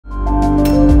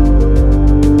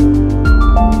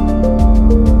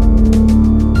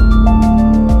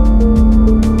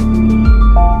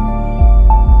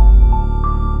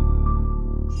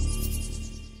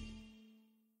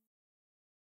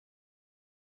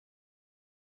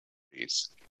technologies.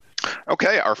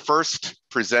 Okay, our first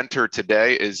presenter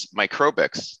today is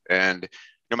Microbix. And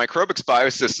Microbix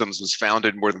Biosystems was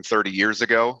founded more than 30 years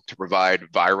ago to provide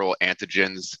viral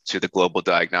antigens to the global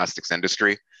diagnostics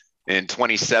industry. In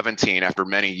 2017, after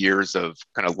many years of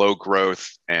kind of low growth,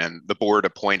 and the board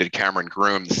appointed Cameron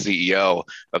Groom, the CEO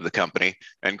of the company,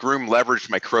 and Groom leveraged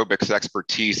Microbix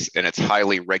expertise in its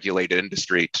highly regulated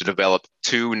industry to develop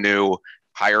two new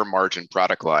higher margin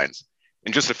product lines.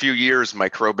 In just a few years,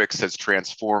 Microbix has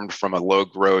transformed from a low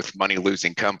growth, money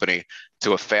losing company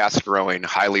to a fast growing,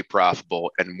 highly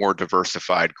profitable, and more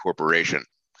diversified corporation.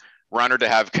 We're honored to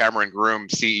have Cameron Groom,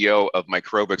 CEO of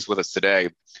Microbix, with us today.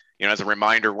 As a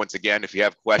reminder, once again, if you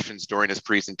have questions during his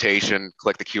presentation,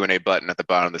 click the Q&A button at the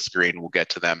bottom of the screen. We'll get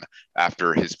to them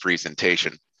after his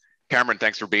presentation. Cameron,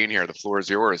 thanks for being here. The floor is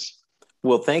yours.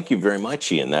 Well, thank you very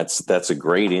much, Ian. That's a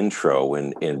great intro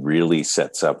and really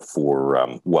sets up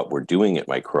for what we're doing at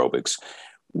Microbix.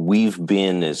 We've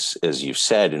been, as you've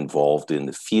said, involved in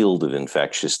the field of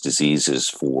infectious diseases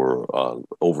for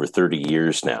over 30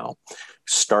 years now,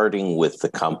 starting with the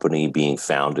company being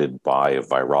founded by a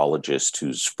virologist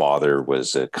whose father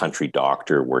was a country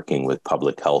doctor working with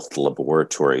public health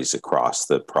laboratories across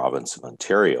the province of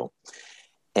Ontario.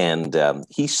 And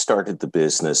he started the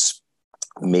business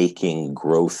making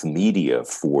growth media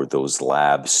for those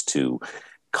labs to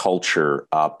culture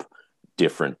up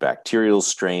different bacterial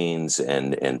strains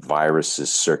and viruses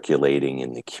circulating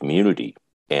in the community.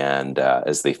 And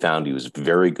as they found he was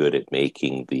very good at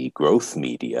making the growth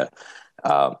media,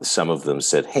 some of them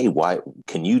said, hey, why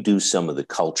can you do some of the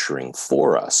culturing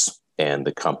for us? And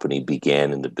the company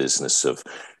began in the business of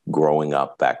growing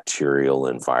up bacterial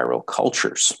and viral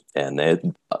cultures. And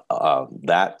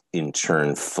that in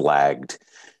turn flagged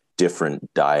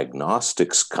different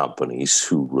diagnostics companies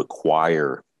who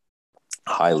require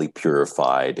highly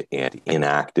purified and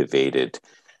inactivated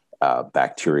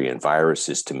bacteria and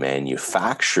viruses to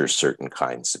manufacture certain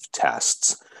kinds of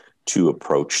tests to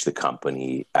approach the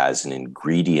company as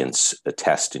a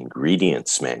test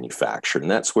ingredients manufacturer. And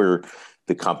that's where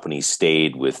the company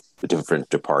stayed with the different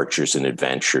departures and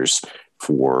adventures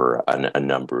for a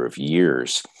number of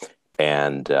years.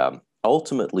 And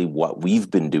ultimately, what we've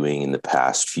been doing in the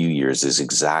past few years is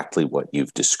exactly what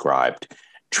you've described,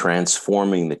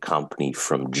 transforming the company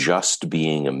from just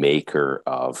being a maker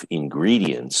of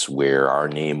ingredients where our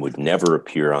name would never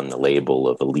appear on the label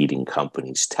of a leading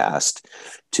company's test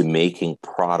to making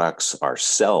products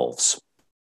ourselves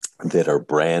that are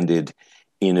branded,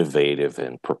 innovative,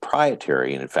 and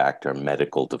proprietary, and in fact are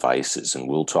medical devices. And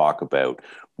we'll talk about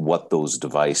what those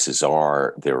devices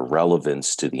are, their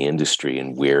relevance to the industry,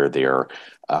 and where they're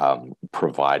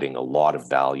providing a lot of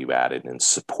value added and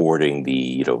supporting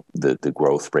the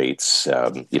growth rates,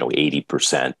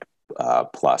 80%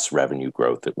 plus revenue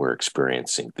growth that we're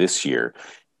experiencing this year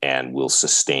and will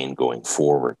sustain going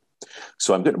forward.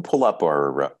 So I'm going to pull up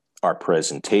our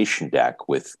presentation deck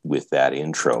with that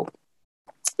intro,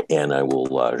 and I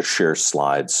will share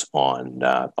slides on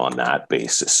that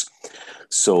basis.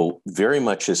 So very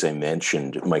much as I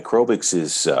mentioned, Microbix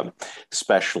is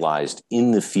specialized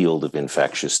in the field of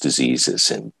infectious diseases.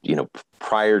 And,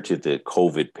 prior to the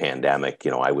COVID pandemic,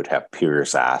 I would have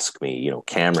peers ask me,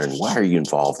 Cameron, why are you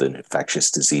involved in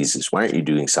infectious diseases? Why aren't you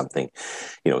doing something,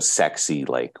 sexy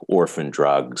like orphan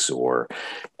drugs or,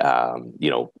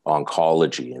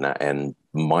 oncology? And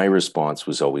my response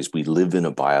was always, we live in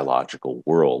a biological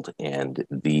world, and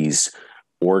these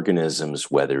organisms,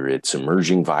 whether it's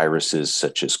emerging viruses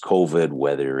such as COVID,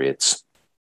 whether it's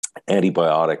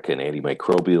antibiotic and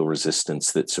antimicrobial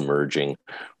resistance that's emerging,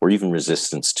 or even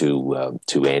resistance to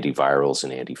antivirals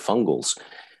and antifungals,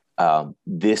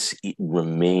 this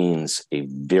remains a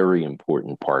very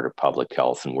important part of public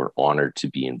health, and we're honored to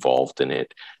be involved in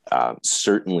it,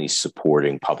 certainly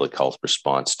supporting public health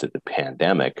response to the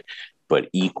pandemic, but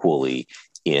equally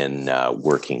in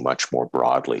working much more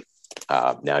broadly.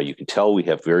 Now, you can tell we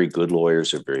have very good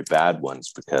lawyers or very bad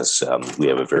ones because we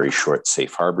have a very short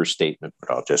safe harbor statement,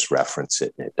 but I'll just reference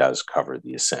it, and it does cover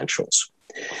the essentials.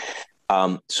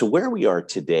 So where we are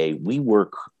today,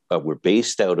 we're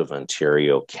based out of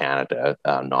Ontario, Canada,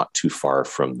 not too far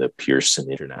from the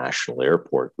Pearson International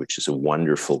Airport, which is a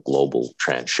wonderful global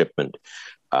transshipment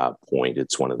point.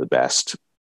 It's one of the best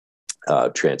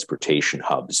transportation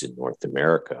hubs in North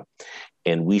America.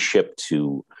 And we ship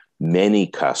to many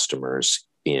customers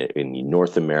in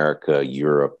North America,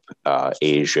 Europe,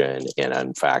 Asia, and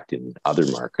in fact in other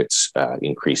markets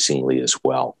increasingly as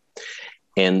well.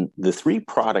 And the three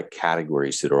product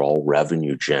categories that are all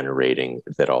revenue generating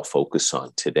that I'll focus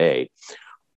on today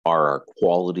are our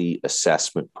quality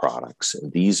assessment products.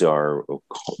 And these are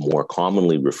more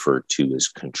commonly referred to as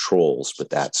controls, but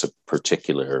that's a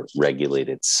particular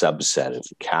regulated subset of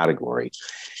the category.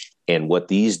 And what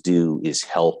these do is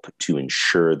help to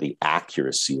ensure the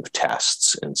accuracy of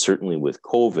tests. And certainly with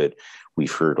COVID,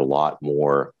 we've heard a lot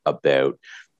more about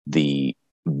the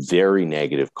very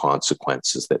negative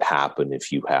consequences that happen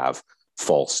if you have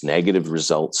false negative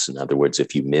results. In other words,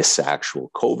 if you miss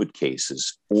actual COVID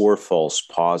cases, or false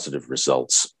positive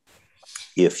results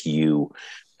if you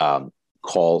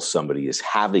call somebody as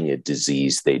having a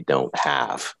disease they don't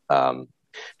have,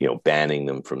 banning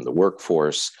them from the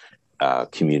workforce,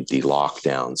 community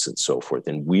lockdowns, and so forth.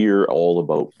 And we're all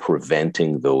about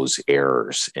preventing those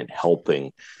errors and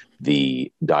helping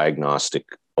the diagnostic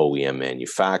OEM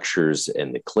manufacturers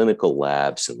and the clinical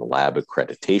labs and the lab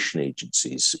accreditation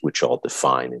agencies, which all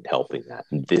define in helping that.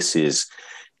 And this is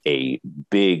a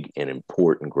big and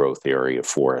important growth area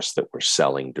for us that we're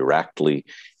selling directly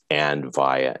and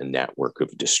via a network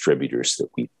of distributors that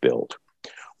we've built.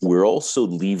 We're also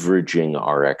leveraging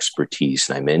our expertise.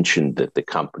 And I mentioned that the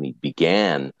company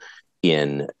began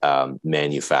in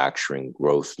manufacturing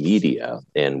growth media,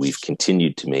 and we've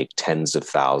continued to make tens of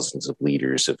thousands of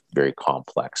liters of very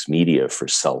complex media for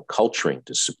cell culturing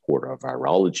to support our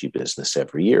virology business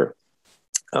every year,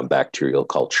 bacterial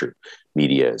culture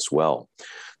media as well.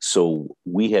 So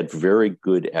we had very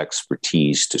good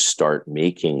expertise to start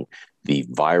making the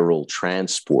viral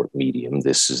transport medium.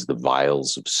 This is the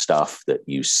vials of stuff that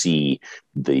you see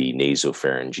the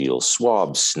nasopharyngeal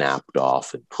swab snapped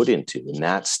off and put into. And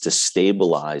that's to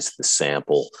stabilize the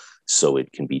sample so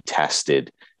it can be tested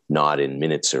not in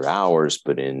minutes or hours,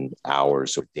 but in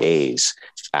hours or days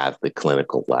at the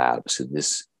clinical labs. And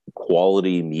this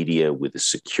quality media with a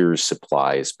secure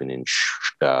supply has been in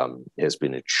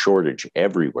shortage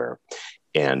everywhere.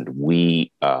 And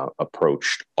we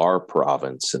approached our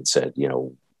province and said,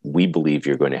 we believe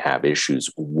you're going to have issues.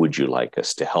 Would you like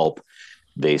us to help?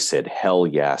 They said, hell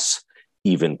yes,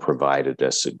 even provided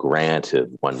us a grant of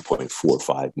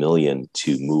 $1.45 million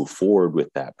to move forward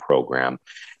with that program.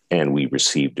 And we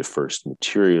received a first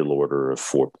material order of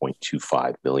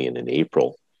 $4.25 million in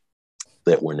April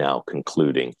that we're now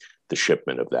concluding the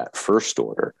shipment of that first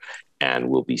order. And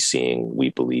we'll be seeing,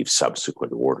 we believe,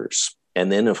 subsequent orders. And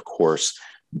then, of course,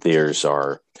 there's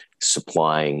our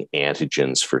supplying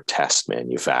antigens for test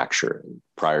manufacture.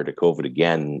 Prior to COVID,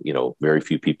 again, very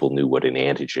few people knew what an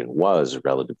antigen was,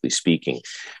 relatively speaking.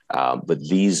 But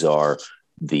these are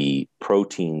the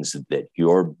proteins that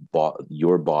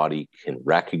your body can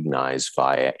recognize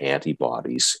via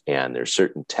antibodies. And there's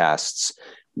certain tests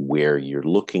where you're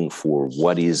looking for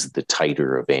what is the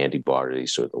titer of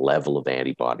antibodies or the level of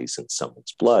antibodies in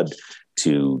someone's blood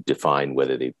to define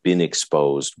whether they've been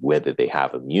exposed, whether they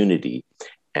have immunity.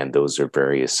 And those are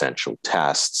very essential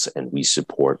tests. And we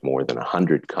support more than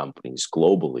 100 companies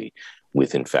globally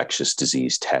with infectious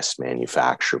disease test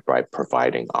manufacture by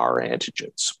providing our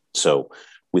antigens. So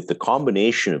with the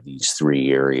combination of these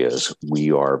three areas,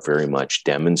 we are very much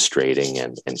demonstrating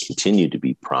and continue to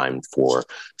be primed for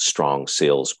strong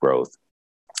sales growth.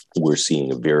 We're seeing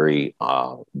a very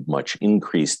much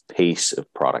increased pace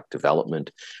of product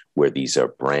development where these are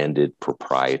branded,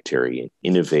 proprietary, and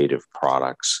innovative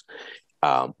products.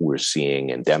 We're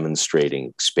seeing and demonstrating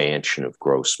expansion of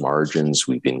gross margins.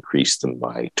 We've increased them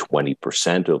by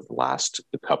 20% over the last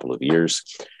couple of years,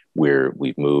 where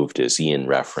we've moved, as Ian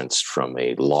referenced, from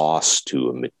a loss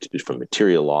from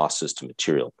material losses to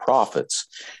material profits.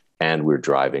 And we're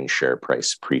driving share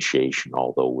price appreciation,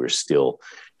 although we're still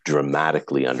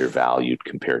dramatically undervalued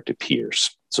compared to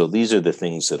peers. So these are the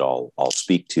things that I'll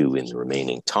speak to in the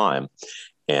remaining time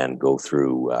and go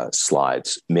through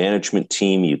slides. Management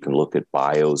team, you can look at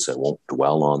bios. I won't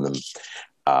dwell on them.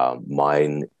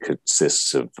 Mine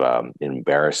consists of an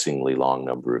embarrassingly long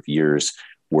number of years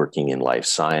working in life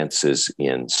sciences,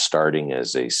 in starting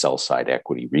as a sell-side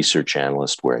equity research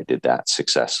analyst, where I did that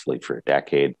successfully for a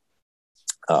decade,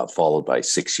 followed by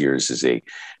 6 years as a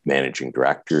managing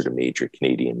director at a major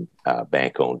Canadian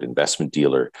bank-owned investment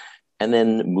dealer, and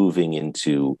then moving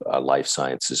into life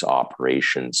sciences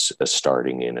operations,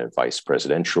 starting in a vice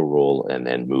presidential role, and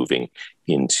then moving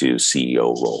into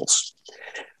CEO roles.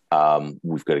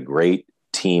 We've got a great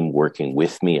team working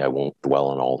with me. I won't dwell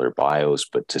on all their bios,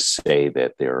 but to say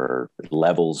that there are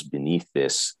levels beneath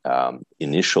this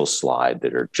initial slide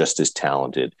that are just as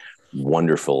talented,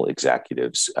 wonderful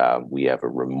executives. We have a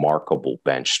remarkable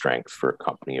bench strength for a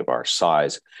company of our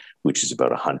size, which is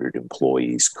about 100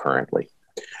 employees currently.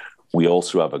 We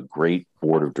also have a great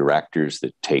board of directors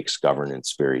that takes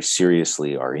governance very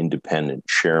seriously. Our independent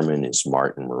chairman is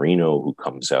Martin Marino, who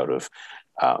comes out of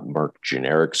Merck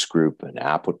Generics Group and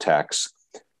Apotex.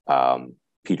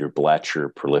 Peter Bletcher,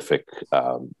 prolific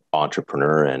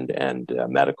entrepreneur and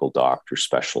medical doctor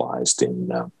specialized in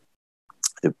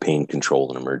the pain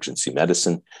control and emergency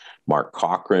medicine. Mark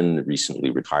Cochran,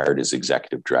 recently retired as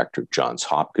executive director of Johns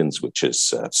Hopkins, which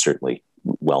is certainly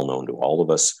well known to all of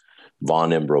us.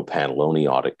 Von Embro Pantaloni,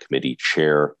 audit committee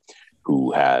chair,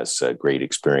 who has great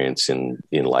experience in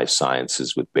life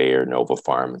sciences with Bayer,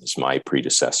 Novapharm, and is my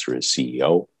predecessor as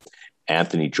CEO.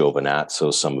 Anthony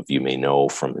Giovinazzo, some of you may know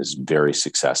from his very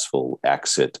successful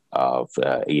exit of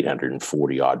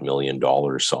 $840 million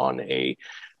on a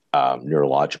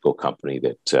neurological company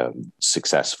that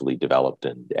successfully developed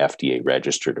and FDA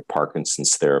registered a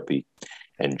Parkinson's therapy.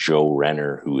 And Joe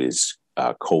Renner, who is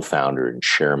co-founder and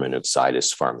chairman of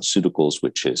Zydus Pharmaceuticals,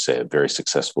 which is a very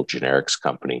successful generics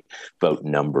company, about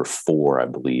number 4, I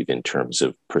believe, in terms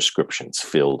of prescriptions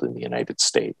filled in the United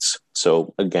States.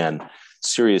 So again,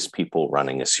 serious people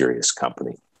running a serious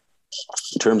company.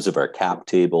 In terms of our cap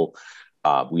table,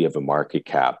 we have a market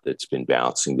cap that's been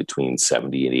bouncing between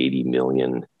 70 and 80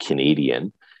 million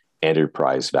Canadian.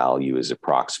 Enterprise value is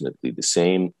approximately the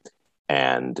same.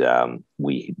 And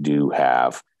we do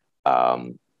have,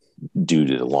 due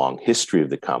to the long history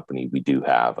of the company, we do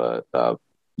have a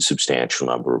substantial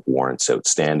number of warrants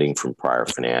outstanding from prior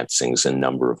financings, a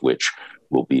number of which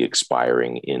will be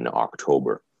expiring in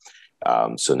October.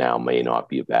 So now may not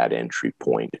be a bad entry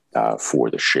point for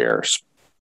the shares.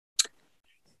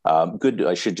 Good.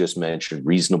 I should just mention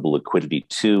reasonable liquidity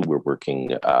too. We're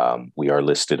working. We are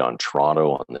listed on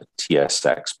Toronto on the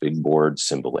TSX big board,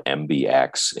 symbol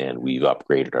MBX, and we've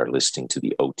upgraded our listing to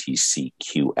the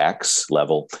OTCQX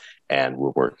level. And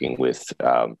we're working with,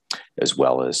 as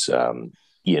well as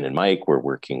Ian and Mike, we're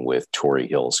working with Torrey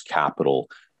Hills Capital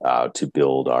to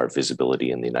build our visibility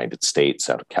in the United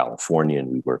States out of California, and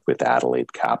we work with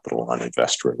Adelaide Capital on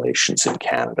investor relations in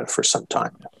Canada for some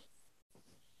time now.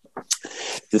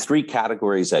 The 3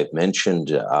 categories I've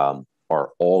mentioned are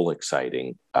all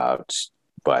exciting,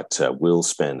 but we'll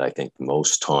spend, I think, the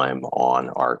most time on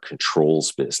our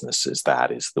controls business, as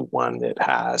that is the one that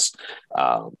has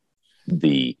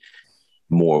the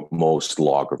most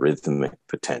logarithmic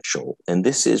potential. And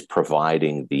this is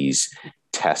providing these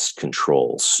test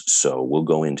controls. So we'll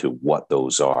go into what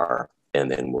those are,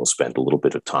 and then we'll spend a little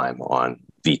bit of time on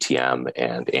VTM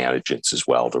and antigens as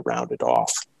well to round it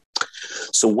off.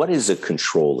 So what is a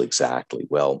control exactly?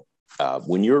 Well,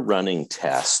 when you're running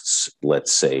tests,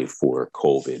 let's say for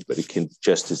COVID, but it can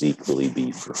just as equally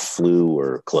be for flu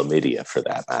or chlamydia for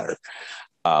that matter.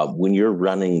 When you're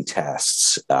running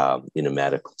tests in a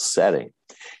medical setting,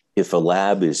 if a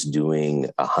lab is doing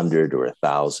 100 or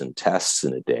 1,000 tests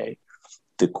in a day,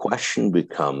 the question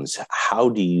becomes, how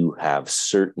do you have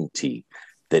certainty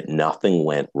that nothing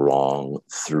went wrong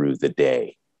through the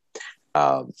day?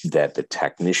 That the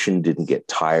technician didn't get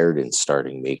tired and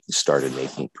started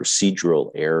making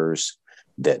procedural errors,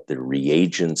 that the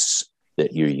reagents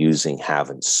that you're using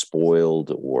haven't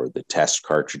spoiled, or the test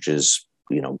cartridges,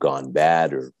 gone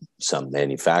bad, or some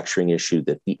manufacturing issue,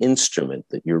 that the instrument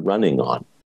that you're running on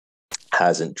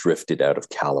hasn't drifted out of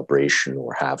calibration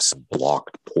or have some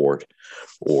blocked port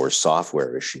or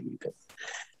software issue even.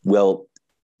 Well,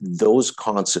 those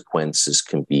consequences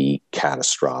can be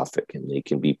catastrophic, and they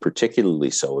can be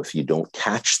particularly so if you don't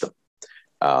catch them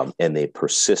and they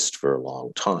persist for a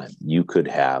long time. You could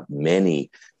have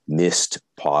many missed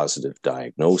positive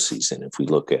diagnoses. And if we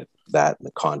look at that in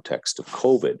the context of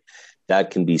COVID,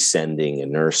 that can be sending a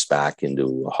nurse back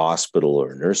into a hospital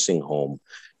or a nursing home,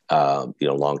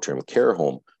 long-term care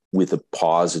home, with a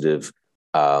positive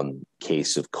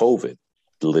case of COVID,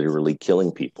 literally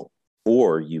killing people.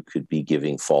 Or you could be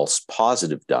giving false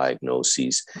positive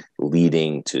diagnoses,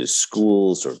 leading to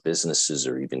schools or businesses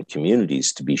or even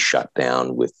communities to be shut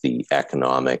down, with the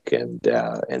economic and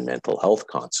mental health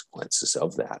consequences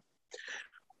of that.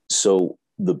 So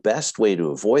the best way to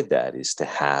avoid that is to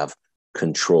have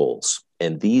controls.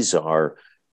 And these are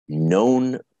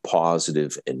known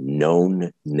positive and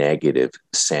known negative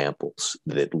samples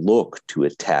that look to a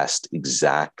test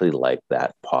exactly like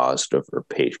that positive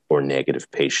or negative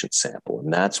patient sample.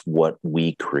 And that's what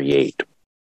we create.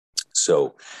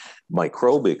 So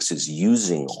Microbix is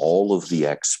using all of the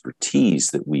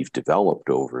expertise that we've developed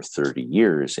over 30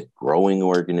 years in growing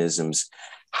organisms,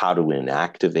 how to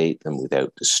inactivate them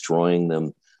without destroying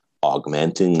them,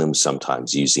 augmenting them,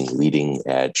 sometimes using leading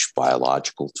edge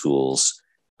biological tools,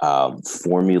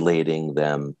 formulating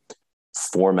them,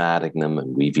 formatting them,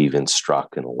 and we've even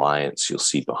struck an alliance. You'll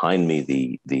see behind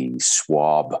me the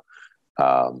swab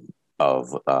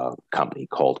of a company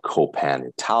called Copan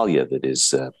Italia that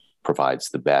is provides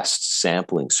the best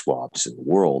sampling swabs in the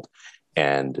world.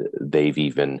 And they've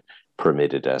even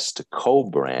permitted us to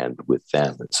co-brand with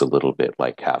them. It's a little bit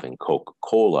like having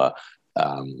Coca-Cola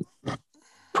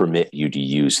permit you to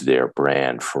use their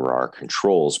brand for our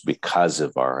controls because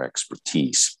of our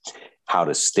expertise. How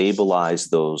to stabilize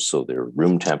those so they're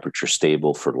room temperature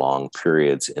stable for long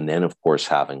periods. And then, of course,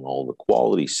 having all the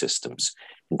quality systems,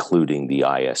 including the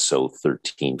ISO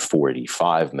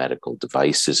 13485 medical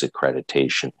devices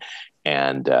accreditation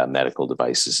and medical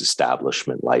devices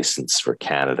establishment license for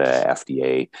Canada,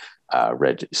 FDA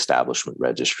establishment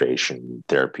registration,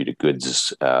 therapeutic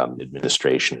goods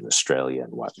administration in Australia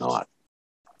and whatnot.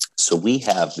 So we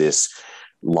have this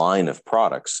line of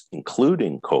products,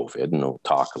 including COVID, and we'll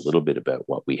talk a little bit about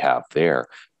what we have there,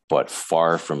 but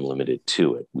far from limited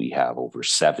to it. We have over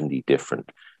 70 different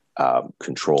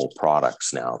control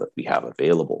products now that we have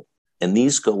available. And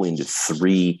these go into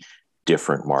 3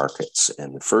 different markets.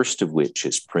 And the first of which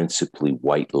is principally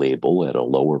white label at a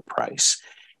lower price.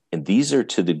 And these are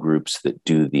to the groups that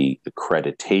do the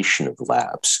accreditation of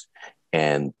labs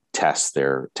and test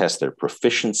their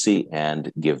proficiency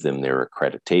and give them their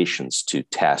accreditations to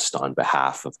test on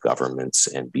behalf of governments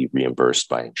and be reimbursed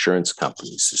by insurance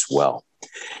companies as well.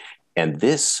 And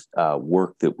this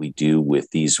work that we do with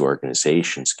these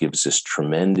organizations gives us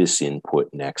tremendous input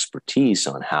and expertise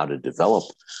on how to develop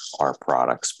our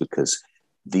products, because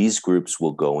these groups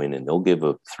will go in and they'll give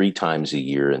 3 times a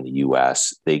year in the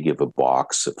US, they give a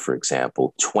box of, for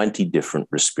example, 20 different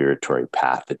respiratory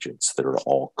pathogens that are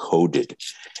all coded.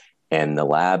 And the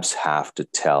labs have to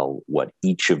tell what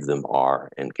each of them are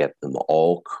and get them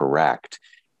all correct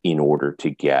in order to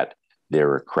get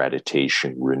their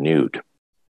accreditation renewed.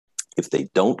 If they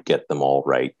don't get them all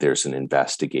right, there's an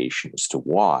investigation as to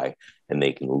why, and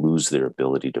they can lose their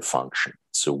ability to function.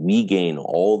 So we gain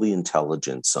all the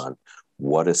intelligence on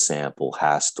what a sample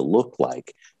has to look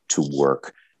like to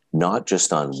work, not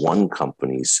just on one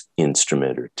company's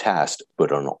instrument or test,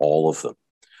 but on all of them.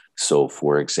 So,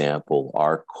 for example,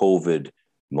 our COVID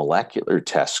molecular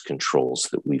test controls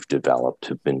that we've developed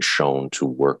have been shown to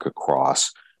work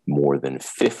across more than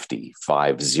 50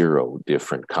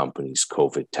 different companies'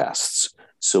 COVID tests.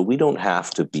 So we don't have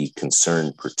to be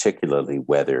concerned particularly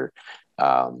whether,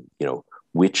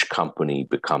 which company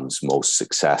becomes most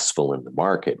successful in the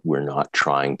market. We're not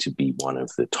trying to be one of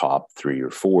the top 3 or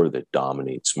 4 that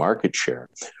dominates market share.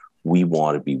 We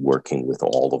want to be working with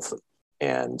all of them.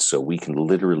 And so we can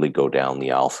literally go down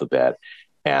the alphabet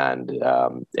and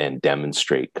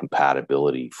demonstrate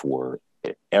compatibility for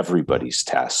everybody's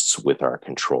tests with our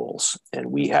controls.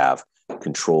 And we have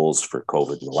controls for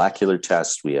COVID molecular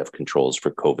tests. We have controls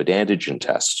for COVID antigen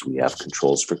tests. We have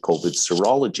controls for COVID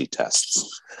serology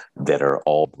tests that are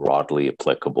all broadly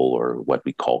applicable, or what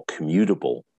we call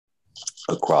commutable,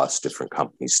 across different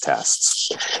companies'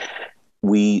 tests.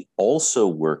 We also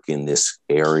work in this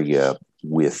area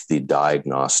with the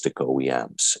diagnostic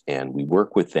OEMs, and we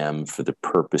work with them for the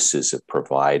purposes of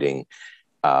providing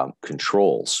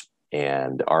controls.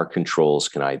 And our controls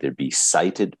can either be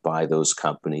cited by those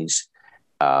companies.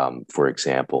 For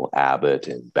example, Abbott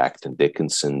and Becton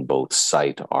Dickinson both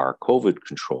cite our COVID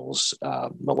controls,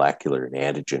 molecular and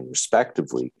antigen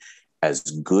respectively, as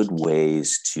good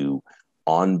ways to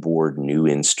onboard new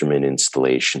instrument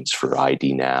installations for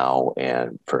ID Now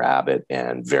and for Abbott,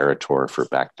 and Veritor for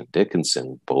Becton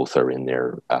Dickinson. Both are in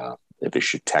there. They've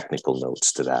issued technical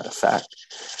notes to that effect.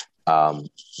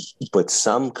 But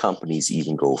some companies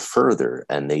even go further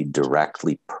and they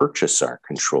directly purchase our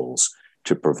controls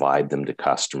to provide them to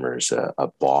customers, a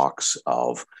box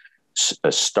of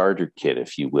a starter kit,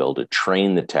 if you will, to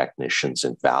train the technicians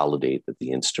and validate that the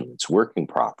instrument's working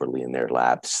properly in their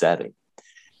lab setting.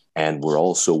 And we're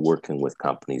also working with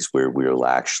companies where we'll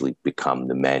actually become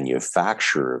the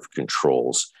manufacturer of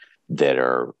controls that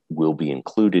will be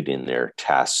included in their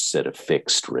tests at a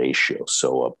fixed ratio.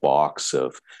 So a box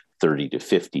of 30 to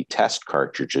 50 test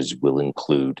cartridges will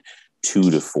include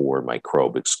 2 to 4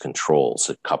 Microbix controls,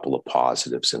 a couple of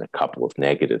positives and a couple of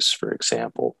negatives, for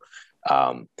example,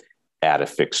 at a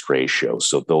fixed ratio.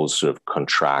 So those sort of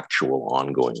contractual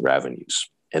ongoing revenues.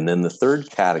 And then the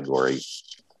third category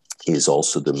is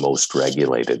also the most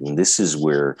regulated. And this is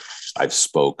where I've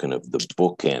spoken of the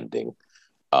bookending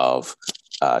of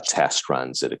test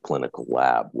runs at a clinical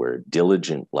lab, where a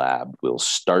diligent lab will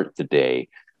start the day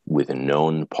with a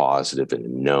known positive and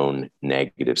a known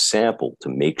negative sample to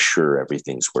make sure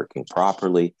everything's working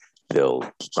properly. They'll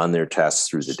run their tests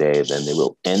through the day, then they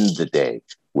will end the day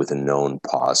with a known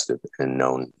positive and a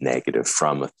known negative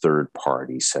from a third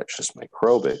party, such as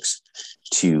Microbix,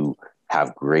 to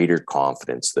have greater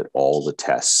confidence that all the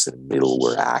tests in the middle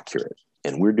were accurate.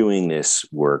 And we're doing this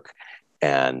work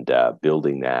and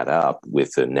building that up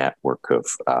with a network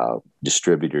of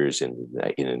distributors in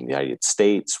the United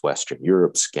States, Western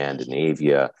Europe,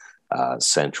 Scandinavia,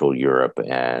 Central Europe,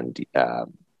 and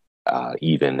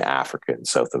even Africa and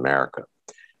South America.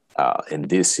 And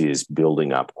this is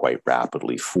building up quite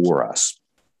rapidly for us.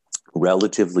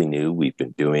 Relatively new, we've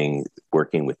been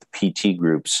working with the PT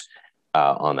groups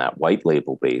on that white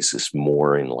label basis,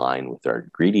 more in line with our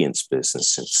ingredients business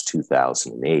since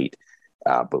 2008.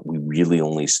 But we really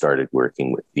only started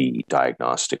working with the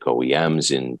diagnostic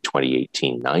OEMs in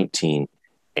 2018-19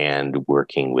 and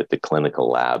working with the clinical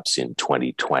labs in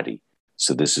 2020.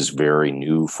 So this is very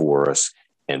new for us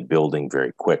and building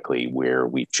very quickly, where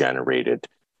we've generated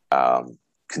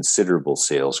considerable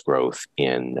sales growth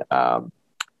in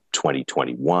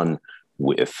 2021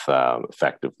 with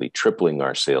effectively tripling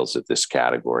our sales of this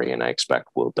category. And I expect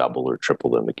we'll double or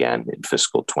triple them again in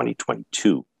fiscal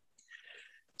 2022.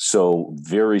 So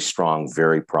very strong,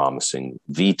 very promising.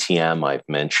 VTM, I've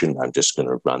mentioned. I'm just going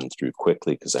to run through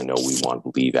quickly because I know we want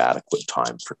to leave adequate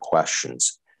time for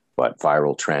questions. But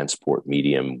viral transport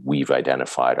medium, we've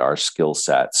identified our skill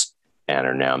sets and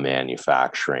are now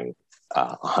manufacturing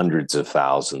hundreds of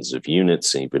thousands of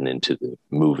units, even into the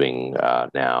moving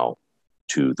now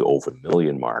to the over 1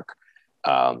 million mark.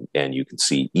 And you can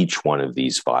see each one of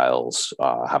these vials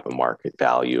have a market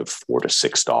value of $4 to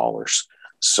 $6.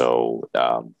 So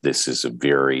this is a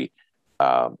very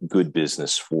good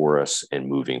business for us and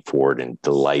moving forward, and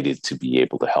delighted to be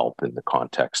able to help in the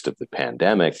context of the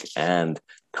pandemic and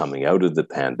coming out of the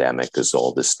pandemic as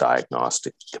all this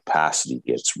diagnostic capacity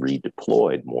gets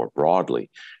redeployed more broadly.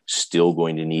 Still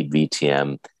going to need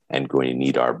VTM and going to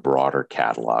need our broader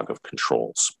catalog of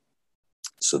controls.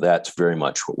 So that's very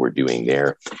much what we're doing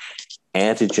there.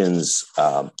 Antigens,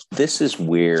 this is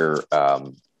where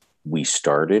we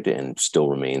started and still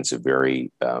remains a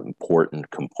very important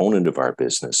component of our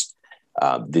business.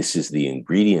 This is the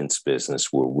ingredients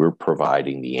business where we're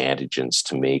providing the antigens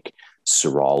to make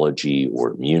serology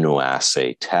or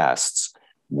immunoassay tests,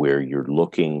 where you're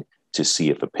looking to see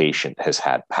if a patient has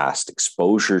had past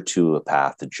exposure to a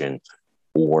pathogen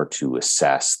or to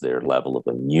assess their level of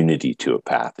immunity to a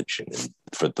pathogen. And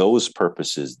for those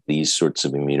purposes, these sorts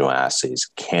of immunoassays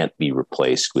can't be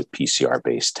replaced with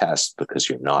PCR-based tests because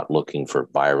you're not looking for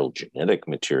viral genetic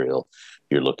material,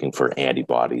 you're looking for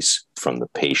antibodies from the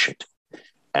patient,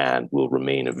 and will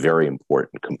remain a very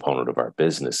important component of our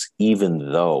business,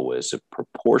 even though as a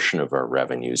proportion of our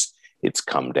revenues, it's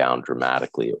come down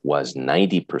dramatically. It was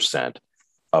 90%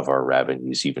 of our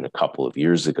revenues even a couple of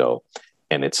years ago,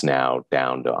 and it's now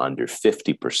down to under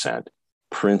 50%,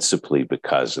 principally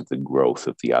because of the growth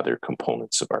of the other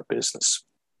components of our business.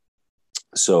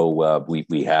 So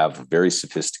we have a very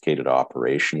sophisticated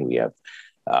operation. We have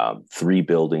 3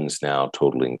 buildings now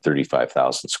totaling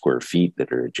 35,000 square feet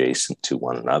that are adjacent to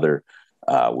one another.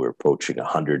 We're approaching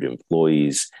 100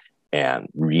 employees, and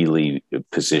really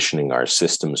positioning our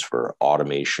systems for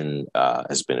automation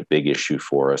has been a big issue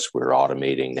for us. We're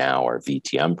automating now our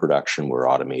VTM production. We're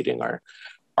automating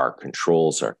our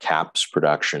controls, our caps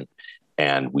production,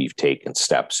 and we've taken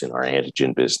steps in our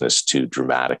antigen business to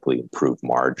dramatically improve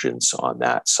margins on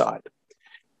that side.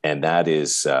 And that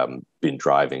has been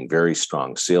driving very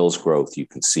strong sales growth. You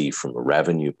can see from a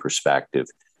revenue perspective,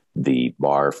 the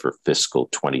bar for fiscal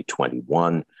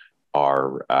 2021,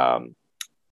 our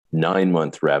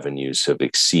 9-month revenues have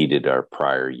exceeded our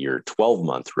prior year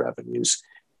 12-month revenues.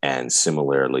 And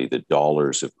similarly, the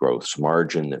dollars of gross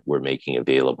margin that we're making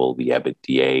available, the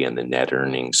EBITDA and the net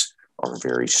earnings, are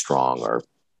very strong. Our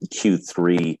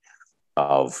Q3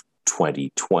 of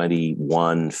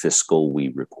 2021 fiscal, we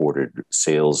recorded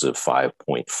sales of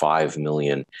 5.5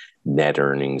 million, net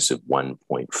earnings of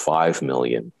 1.5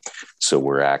 million. So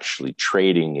we're actually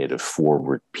trading at a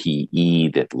forward PE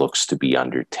that looks to be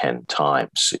under 10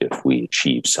 times if we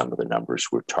achieve some of the numbers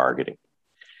we're targeting.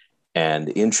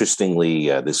 And interestingly,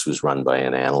 this was run by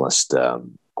an analyst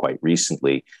quite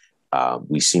recently.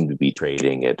 We seem to be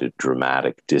trading at a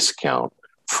dramatic discount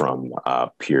from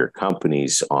peer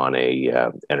companies on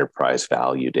a enterprise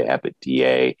value to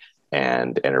EBITDA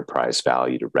and enterprise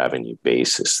value to revenue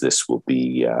basis. This will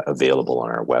be available on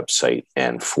our website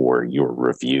and for your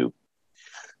review.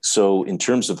 So in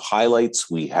terms of highlights,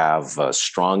 we have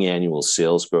strong annual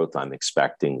sales growth. I'm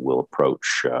expecting will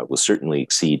certainly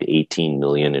exceed 18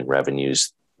 million in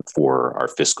revenues for our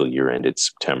fiscal year ended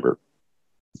September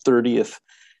 30th.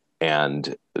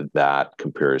 And that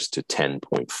compares to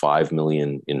 10.5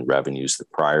 million in revenues the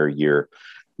prior year.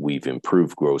 We've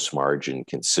improved gross margin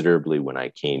considerably. When I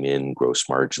came in, gross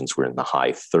margins were in the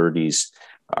high 30s.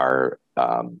 Our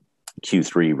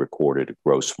Q3 recorded a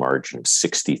gross margin of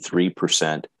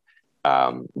 63%.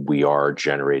 We are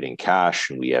generating cash,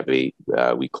 and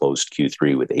we closed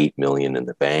Q3 with $8 million in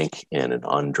the bank and an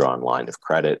undrawn line of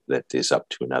credit that is up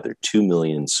to another $2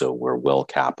 million. So we're well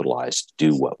capitalized to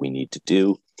do what we need to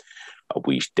do.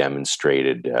 We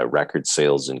demonstrated record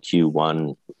sales in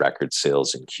Q1, record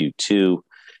sales in Q2,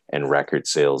 and record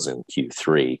sales in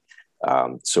Q3.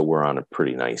 So we're on a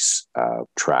pretty nice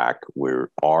track. We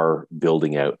are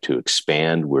building out to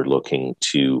expand. We're looking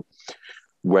to,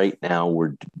 right now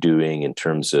we're doing, in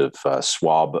terms of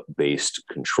swab-based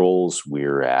controls,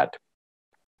 we're at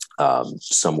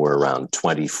somewhere around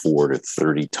 24 to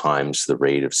 30 times the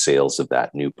rate of sales of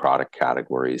that new product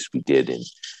category as we did in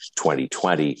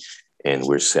 2020. And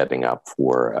we're setting up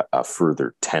for a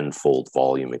further tenfold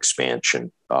volume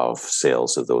expansion of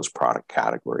sales of those product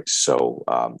categories. So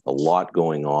a lot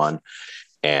going on,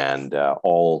 and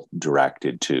all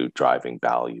directed to driving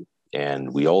value.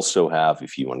 And we also have,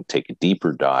 if you want to take a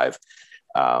deeper dive,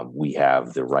 we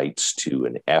have the rights to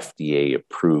an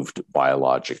FDA-approved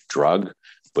biologic drug,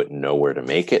 but nowhere to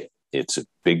make it. It's a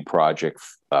big project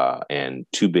and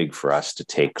too big for us to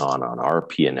take on our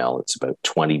P&L. It's about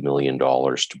 $20 million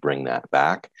to bring that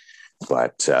back,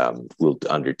 but we'll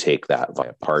undertake that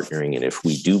via partnering. And if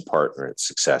we do partner it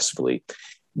successfully,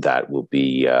 that will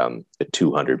be a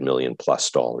 $200 million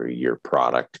plus a year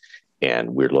product.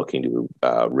 And we're looking to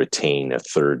retain a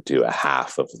third to a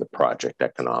half of the project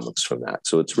economics from that.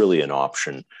 So it's really an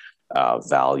option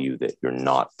value that you're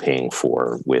not paying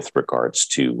for with regards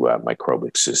to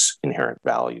Microbix's inherent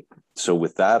value. So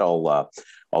with that, I'll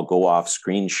go off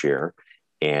screen share,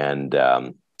 and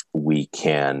we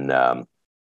can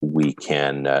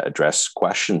address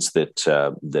questions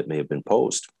that may have been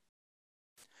posed.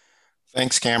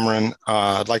 Thanks, Cameron.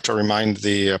 I'd like to remind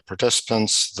the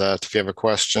participants that if you have a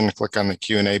question, click on the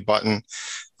Q&A button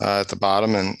at the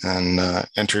bottom and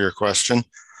enter your question.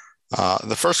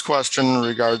 The first question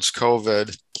regards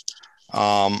COVID.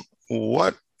 And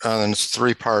it's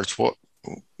three parts.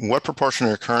 What proportion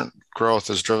of your current growth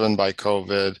is driven by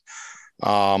COVID?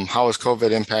 How has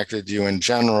COVID impacted you in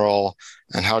general?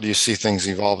 And how do you see things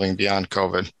evolving beyond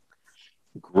COVID?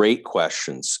 Great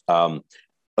questions.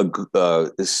 A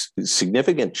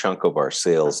significant chunk of our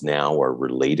sales now are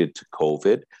related to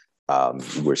COVID.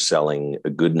 We're selling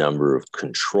a good number of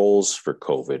controls for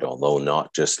COVID, although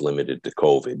not just limited to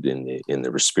COVID. In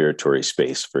the respiratory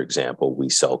space, for example, we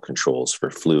sell controls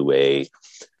for flu A,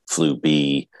 flu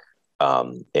B,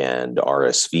 and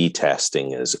RSV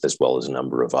testing, as well as a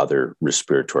number of other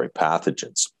respiratory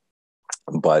pathogens.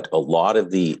 But a lot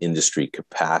of the industry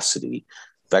capacity,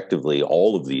 effectively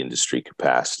all of the industry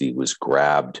capacity, was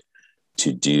grabbed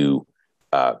to do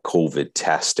COVID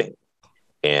testing.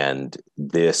 And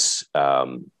this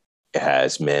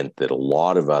has meant that a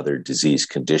lot of other disease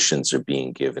conditions are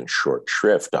being given short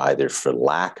shrift, either for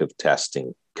lack of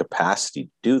testing capacity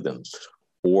to do them,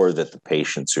 or that the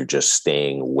patients are just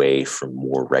staying away from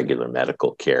more regular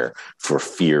medical care for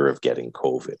fear of getting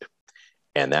COVID.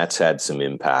 And that's had some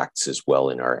impacts as well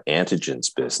in our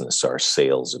antigens business. Our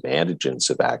sales of antigens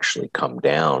have actually come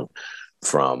down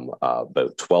from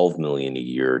about 12 million a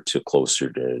year to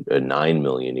closer to 9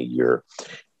 million a year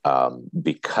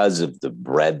because of the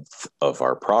breadth of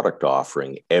our product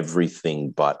offering. Everything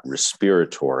but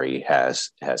respiratory has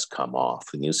come off.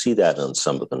 And you'll see that on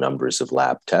some of the numbers of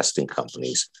lab testing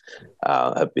companies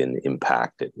have been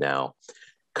impacted. Now,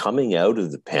 coming out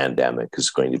of the pandemic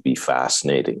is going to be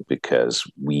fascinating because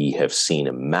we have seen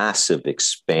a massive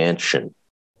expansion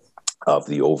of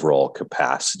the overall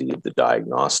capacity of the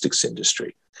diagnostics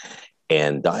industry.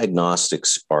 And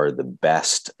diagnostics are the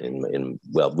best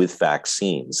with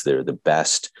vaccines, they're the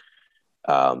best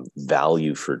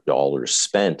value for dollars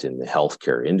spent in the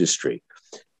healthcare industry,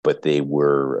 but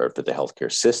or for the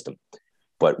healthcare system,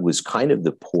 but was kind of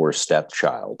the poor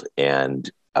stepchild.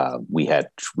 And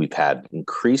we've had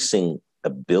increasing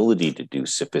ability to do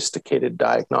sophisticated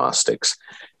diagnostics,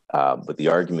 but the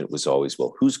argument was always,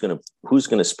 well, who's going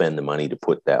to spend the money to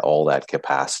put all that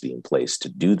capacity in place to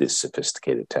do this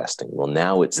sophisticated testing? Well,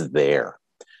 now it's there.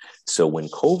 So when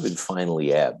COVID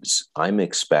finally ebbs, I'm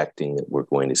expecting that we're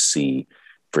going to see,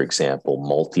 for example,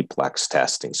 multiplex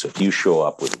testing. So if you show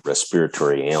up with a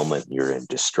respiratory ailment and you're in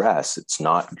distress, it's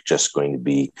not just going to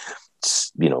be,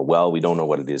 well, we don't know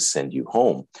what it is, send you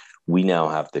home. We now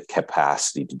have the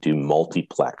capacity to do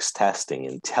multiplex testing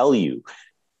and tell you,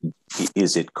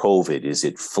 is it COVID? Is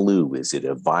it flu? Is it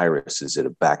a virus? Is it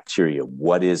a bacteria?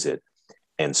 What is it?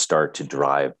 And start to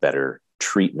drive better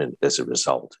treatment as a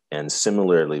result. And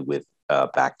similarly with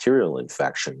bacterial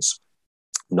infections,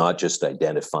 not just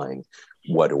identifying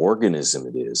what organism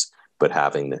it is, but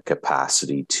having the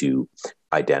capacity to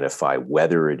identify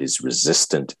whether it is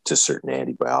resistant to certain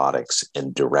antibiotics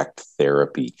and direct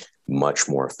therapy much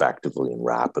more effectively and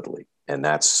rapidly. And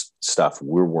that's stuff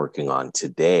we're working on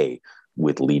today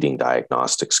with leading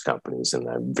diagnostics companies. And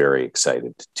I'm very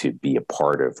excited to be a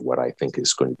part of what I think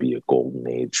is going to be a golden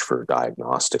age for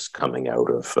diagnostics coming out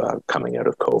of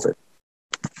COVID.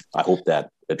 I hope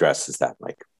that addresses that,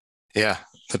 Mike. Yeah,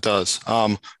 it does.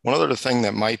 One other thing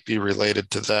that might be related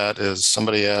to that is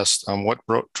somebody asked, what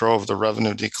drove the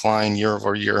revenue decline year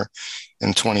over year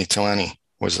in 2020?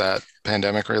 Was that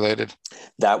pandemic related?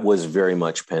 That was very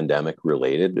much pandemic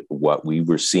related. What we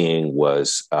were seeing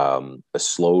was a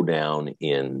slowdown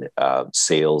in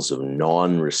sales of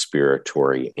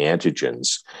non-respiratory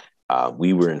antigens.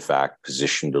 We were in fact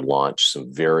positioned to launch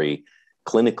some very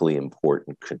clinically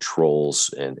important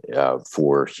controls and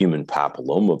for human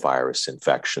papillomavirus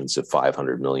infections, a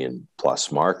 500 million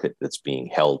plus market that's being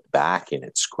held back in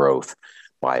its growth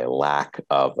by a lack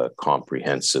of a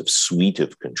comprehensive suite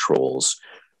of controls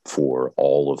for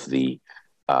all of the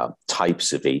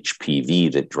types of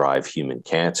HPV that drive human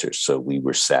cancer. So we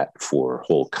were set for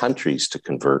whole countries to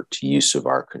convert to use of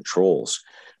our controls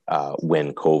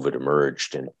when COVID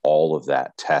emerged, and all of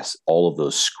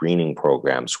those screening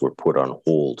programs were put on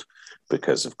hold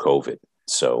because of COVID.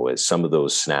 So as some of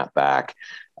those snap back,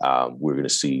 we're going to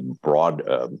see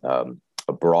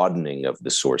a broadening of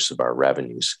the source of our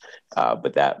revenues,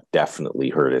 but that definitely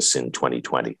hurt us in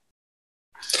 2020.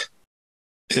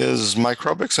 Is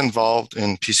Microbix involved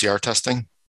in PCR testing?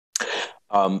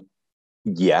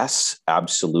 Yes,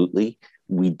 absolutely.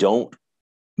 We don't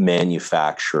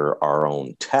manufacture our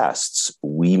own tests.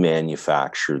 We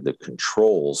manufacture the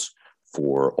controls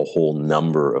for a whole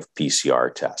number of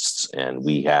PCR tests, and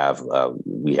we have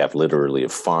literally a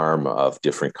farm of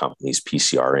different companies'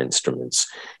 PCR instruments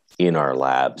in our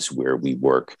labs where we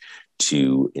work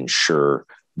to ensure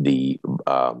the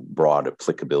broad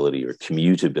applicability or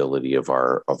commutability of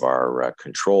our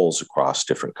controls across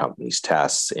different companies'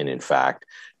 tests. And in fact,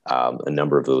 a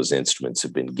number of those instruments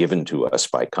have been given to us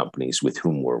by companies with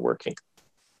whom we're working.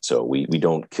 So we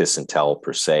don't kiss and tell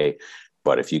per se,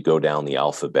 but if you go down the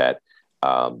alphabet,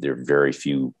 there are very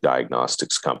few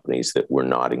diagnostics companies that we're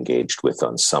not engaged with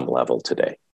on some level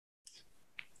today.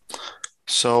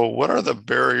 So what are the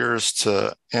barriers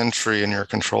to entry in your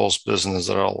controls business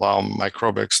that allow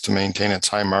Microbix to maintain its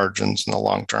high margins in the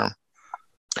long term?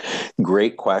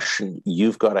 Great question.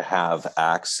 You've got to have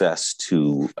access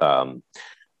to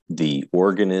the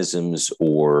organisms,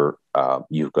 or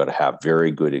you've got to have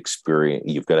very good experience.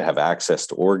 You've got to have access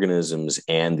to organisms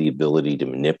and the ability to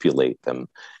manipulate them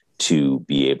to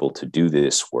be able to do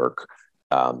this work.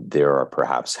 There are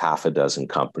perhaps half a dozen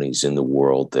companies in the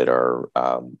world that are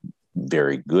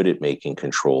very good at making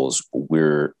controls.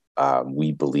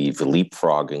 We believe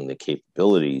leapfrogging the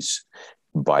capabilities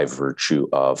by virtue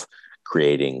of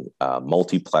creating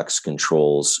multiplex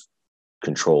controls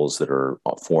that are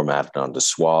formatted onto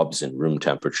swabs and room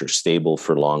temperature stable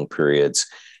for long periods,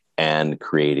 and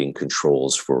creating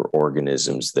controls for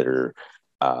organisms that are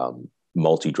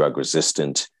multi-drug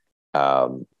resistant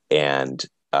and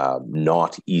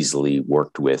not easily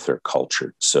worked with or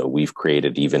cultured. So we've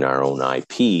created even our own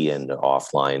IP, and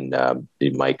offline,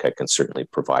 Mike, I can certainly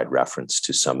provide reference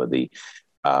to some of the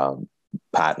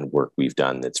patent work we've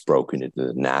done that's broken into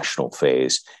the national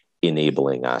phase,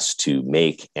 enabling us to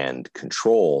make and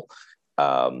control,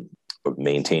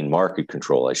 maintain market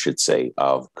control, I should say,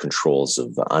 of controls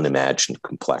of unimagined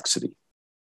complexity.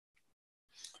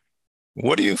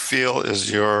 What do you feel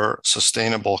is your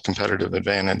sustainable competitive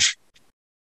advantage?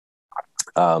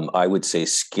 I would say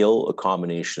skill, a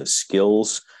combination of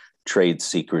skills, trade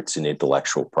secrets, and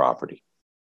intellectual property.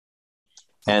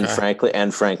 And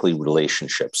frankly,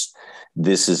 relationships.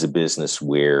 This is a business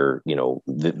where,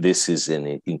 this is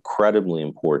an incredibly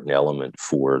important element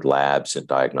for labs and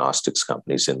diagnostics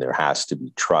companies, and there has to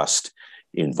be trust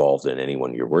involved in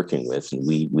anyone you're working with. And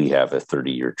we have a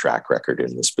 30-year track record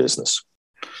in this business.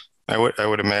 I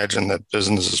would imagine that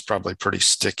business is probably pretty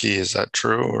sticky. Is that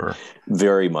true? Or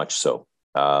very much so.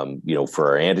 For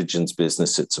our antigens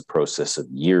business, it's a process of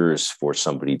years for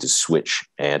somebody to switch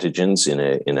antigens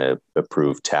in a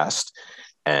approved test.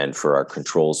 And for our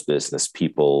controls business,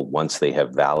 people, once they have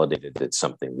validated that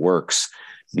something works,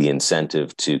 the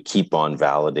incentive to keep on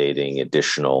validating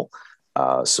additional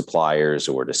suppliers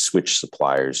or to switch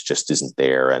suppliers just isn't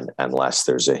there, and unless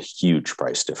there's a huge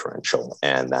price differential,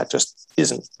 and that just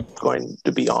isn't going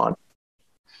to be on.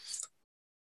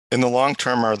 In the long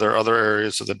term, are there other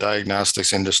areas of the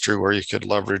diagnostics industry where you could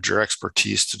leverage your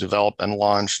expertise to develop and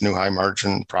launch new high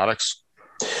margin products?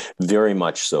 Very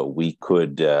much so. We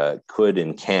could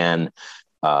and can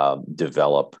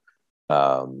develop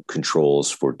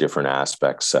controls for different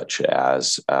aspects, such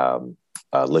as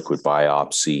liquid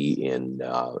biopsy in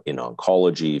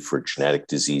oncology for genetic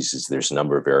diseases. There's a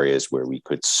number of areas where we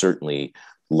could certainly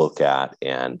look at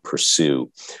and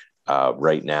pursue.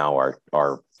 Right now,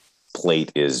 our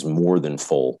plate is more than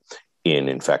full in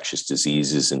infectious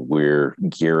diseases, and we're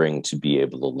gearing to be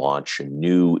able to launch a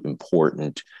new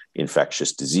important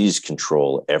infectious disease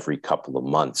control every couple of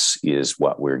months is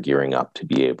what we're gearing up to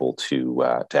be able to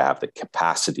have the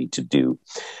capacity to do.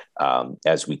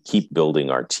 As we keep building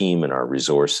our team and our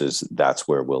resources, that's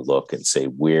where we'll look and say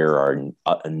where are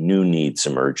new needs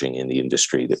emerging in the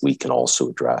industry that we can also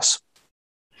address.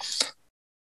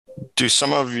 Do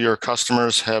some of your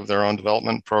customers have their own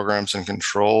development programs and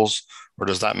controls, or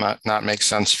does that not make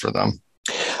sense for them?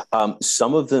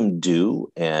 Some of them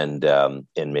do and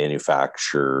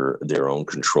manufacture their own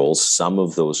controls. Some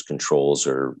of those controls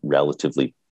are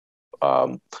relatively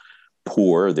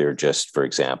poor. They're just, for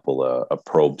example, a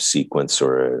probe sequence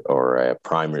or a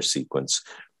primer sequence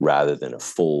rather than a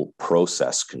full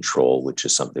process control, which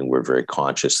is something we're very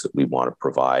conscious that we want to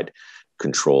provide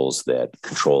controls that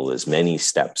control as many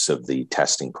steps of the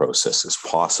testing process as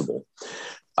possible.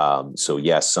 So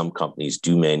yes, some companies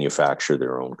do manufacture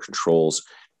their own controls.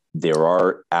 There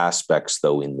are aspects,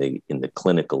 though, in the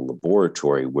clinical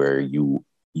laboratory where you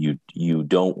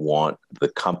don't want the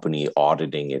company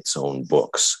auditing its own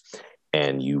books,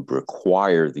 and you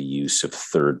require the use of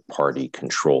third-party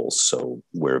controls. So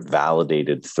where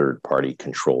validated third-party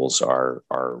controls are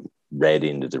read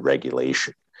into the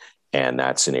regulation, and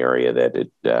that's an area that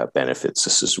it benefits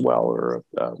us as well, or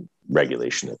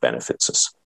regulation that benefits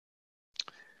us.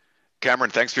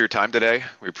 Cameron, thanks for your time today.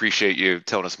 We appreciate you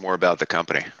telling us more about the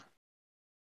company.